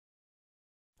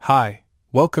Hi,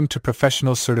 welcome to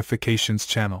Professional Certifications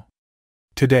channel.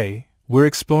 Today, we're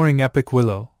exploring Epic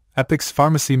Willow, Epic's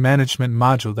pharmacy management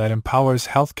module that empowers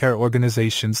healthcare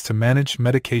organizations to manage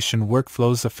medication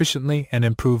workflows efficiently and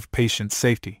improve patient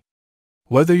safety.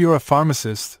 Whether you're a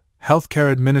pharmacist,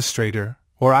 healthcare administrator,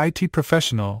 or IT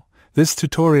professional, this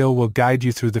tutorial will guide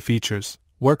you through the features,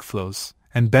 workflows,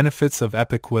 and benefits of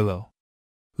Epic Willow.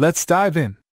 Let's dive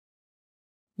in.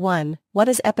 1. What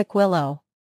is Epic Willow?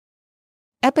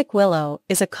 Epic Willow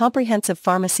is a comprehensive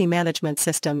pharmacy management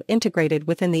system integrated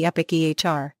within the Epic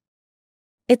EHR.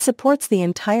 It supports the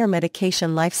entire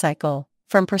medication lifecycle,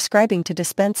 from prescribing to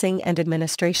dispensing and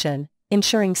administration,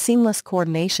 ensuring seamless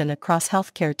coordination across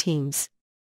healthcare teams.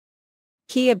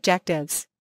 Key objectives: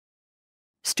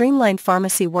 streamline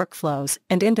pharmacy workflows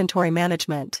and inventory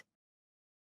management,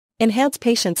 enhance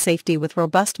patient safety with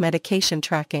robust medication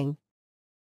tracking,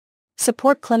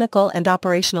 support clinical and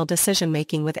operational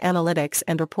decision-making with analytics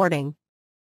and reporting.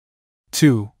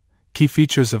 2. Key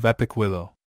features of Epic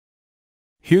Willow.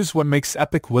 Here's what makes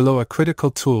Epic Willow a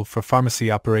critical tool for pharmacy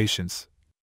operations.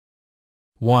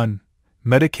 1.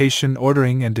 Medication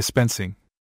ordering and dispensing.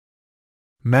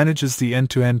 Manages the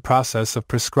end-to-end process of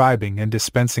prescribing and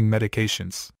dispensing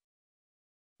medications.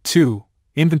 2.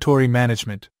 Inventory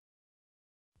management.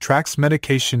 Tracks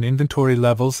medication inventory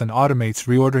levels and automates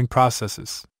reordering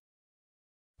processes.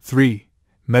 3.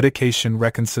 Medication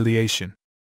reconciliation.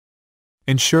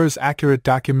 Ensures accurate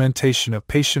documentation of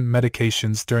patient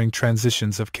medications during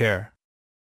transitions of care.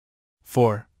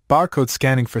 4. Barcode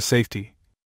scanning for safety.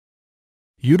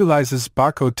 Utilizes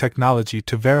barcode technology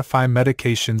to verify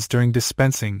medications during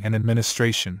dispensing and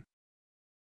administration.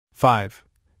 5.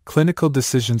 Clinical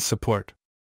decision support.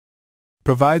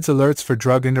 Provides alerts for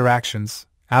drug interactions,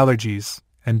 allergies,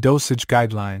 and dosage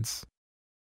guidelines.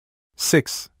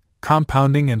 6.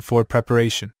 Compounding and for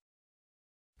preparation.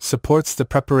 Supports the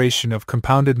preparation of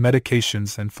compounded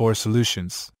medications and for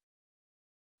solutions.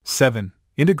 7.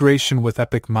 Integration with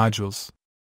Epic modules.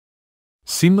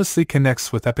 Seamlessly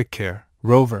connects with Epic Care,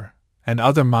 Rover, and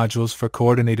other modules for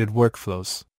coordinated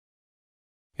workflows.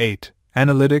 8.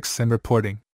 Analytics and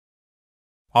reporting.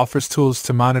 Offers tools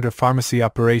to monitor pharmacy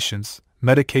operations,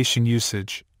 medication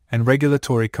usage, and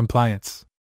regulatory compliance.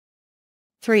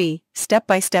 3.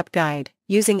 Step-by-step guide,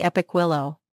 using Epic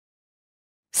Willow.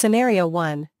 Scenario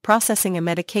 1. Processing a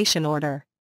medication order.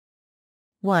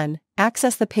 1.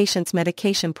 Access the patient's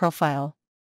medication profile.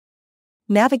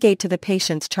 Navigate to the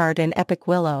patient's chart in Epic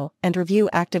Willow and review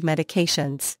active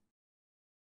medications.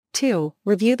 2.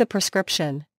 Review the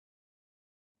prescription.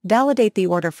 Validate the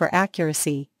order for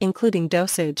accuracy, including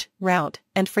dosage, route,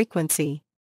 and frequency.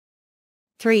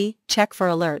 3. Check for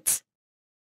alerts.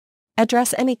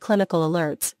 Address any clinical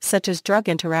alerts, such as drug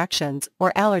interactions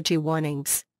or allergy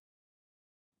warnings.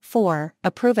 4.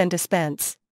 Approve and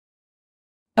dispense.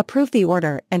 Approve the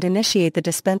order and initiate the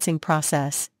dispensing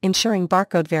process, ensuring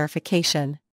barcode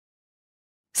verification.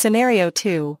 Scenario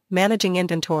 2. Managing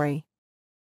inventory.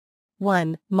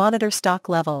 1. Monitor stock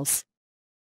levels.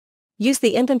 Use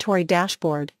the inventory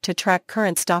dashboard to track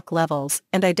current stock levels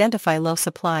and identify low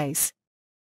supplies.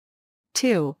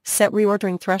 2. Set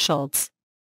reordering thresholds.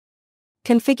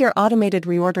 Configure automated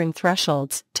reordering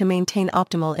thresholds to maintain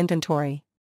optimal inventory.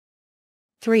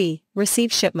 3.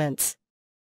 Receive shipments.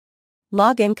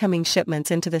 Log incoming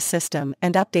shipments into the system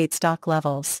and update stock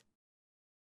levels.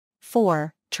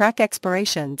 4. Track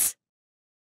expirations.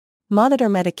 Monitor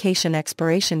medication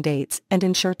expiration dates and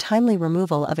ensure timely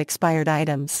removal of expired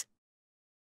items.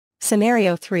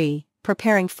 Scenario 3.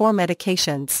 Preparing for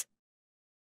medications.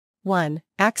 1.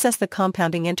 Access the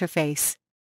compounding interface.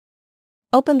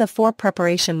 Open the For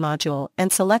Preparation module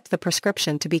and select the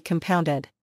prescription to be compounded.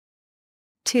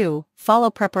 2. Follow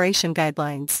preparation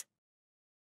guidelines.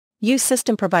 Use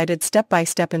system-provided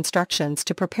step-by-step instructions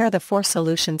to prepare the For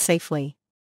solution safely.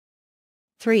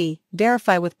 3.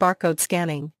 Verify with barcode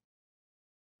scanning.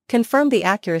 Confirm the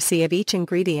accuracy of each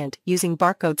ingredient using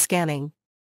barcode scanning.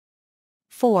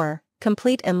 4.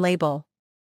 Complete and label.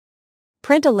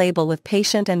 Print a label with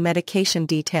patient and medication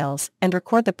details and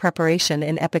record the preparation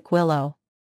in Epic Willow.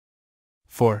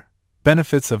 4.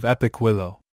 Benefits of Epic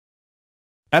Willow.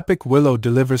 Epic Willow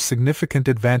delivers significant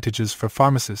advantages for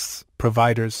pharmacists,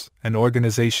 providers, and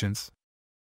organizations.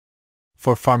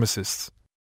 For pharmacists,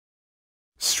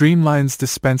 streamlines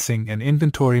dispensing and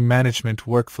inventory management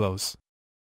workflows.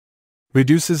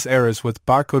 Reduces errors with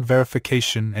barcode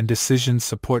verification and decision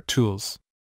support tools.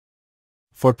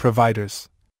 For providers,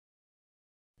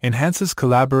 enhances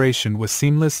collaboration with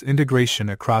seamless integration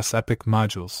across Epic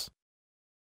modules.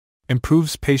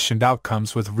 Improves patient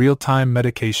outcomes with real-time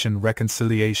medication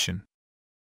reconciliation.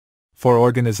 For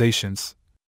organizations,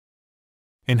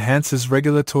 Enhances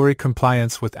regulatory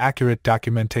compliance with accurate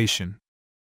documentation.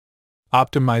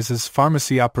 Optimizes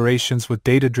pharmacy operations with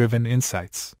data-driven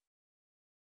insights.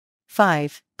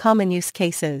 5. Common use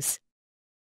cases.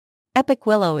 Epic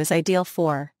Willow is ideal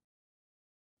for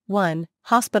 1.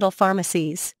 Hospital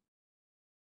pharmacies.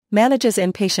 Manages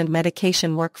inpatient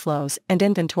medication workflows and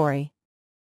inventory.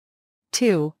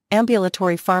 2.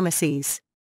 Ambulatory pharmacies.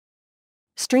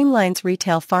 Streamlines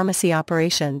retail pharmacy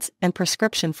operations and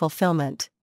prescription fulfillment.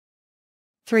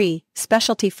 3.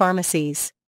 Specialty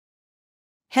pharmacies.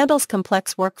 Handles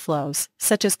complex workflows,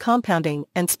 such as compounding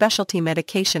and specialty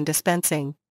medication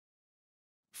dispensing.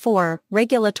 4.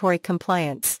 Regulatory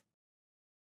compliance.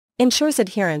 Ensures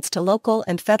adherence to local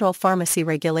and federal pharmacy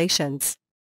regulations.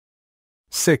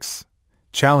 6.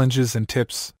 Challenges and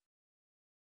tips.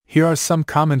 Here are some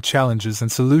common challenges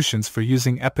and solutions for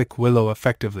using Epic Willow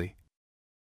effectively.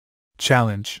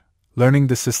 Challenge: learning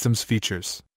the system's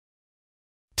features.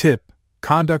 Tip: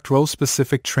 conduct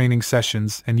role-specific training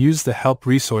sessions and use the help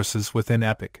resources within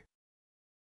Epic.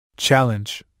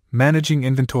 Challenge: managing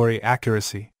inventory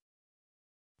accuracy.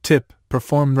 Tip: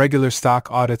 perform regular stock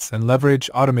audits and leverage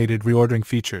automated reordering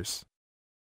features.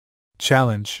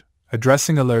 Challenge: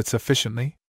 addressing alerts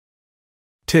efficiently.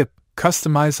 Tip: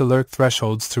 customize alert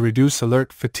thresholds to reduce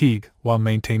alert fatigue while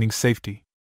maintaining safety.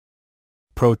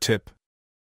 Pro tip: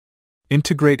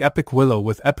 integrate Epic Willow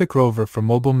with Epic Rover for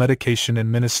mobile medication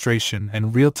administration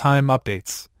and real-time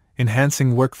updates,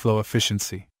 enhancing workflow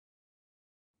efficiency.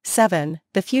 7.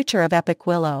 The future of Epic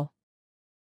Willow.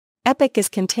 Epic is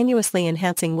continuously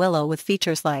enhancing Willow with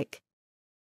features like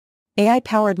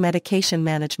AI-powered medication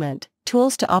management,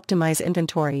 tools to optimize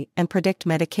inventory and predict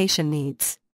medication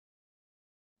needs.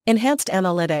 Enhanced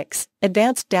analytics,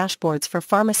 advanced dashboards for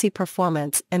pharmacy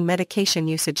performance and medication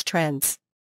usage trends.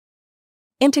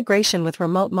 Integration with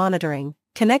remote monitoring,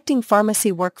 connecting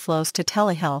pharmacy workflows to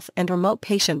telehealth and remote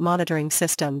patient monitoring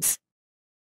systems.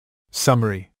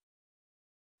 Summary: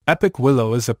 Epic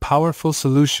Willow is a powerful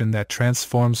solution that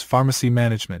transforms pharmacy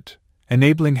management,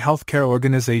 enabling healthcare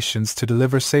organizations to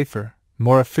deliver safer,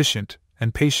 more efficient,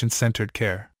 and patient-centered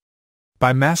care.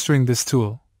 By mastering this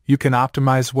tool, you can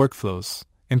optimize workflows,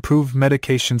 improve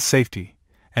medication safety,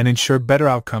 and ensure better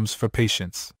outcomes for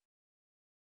patients.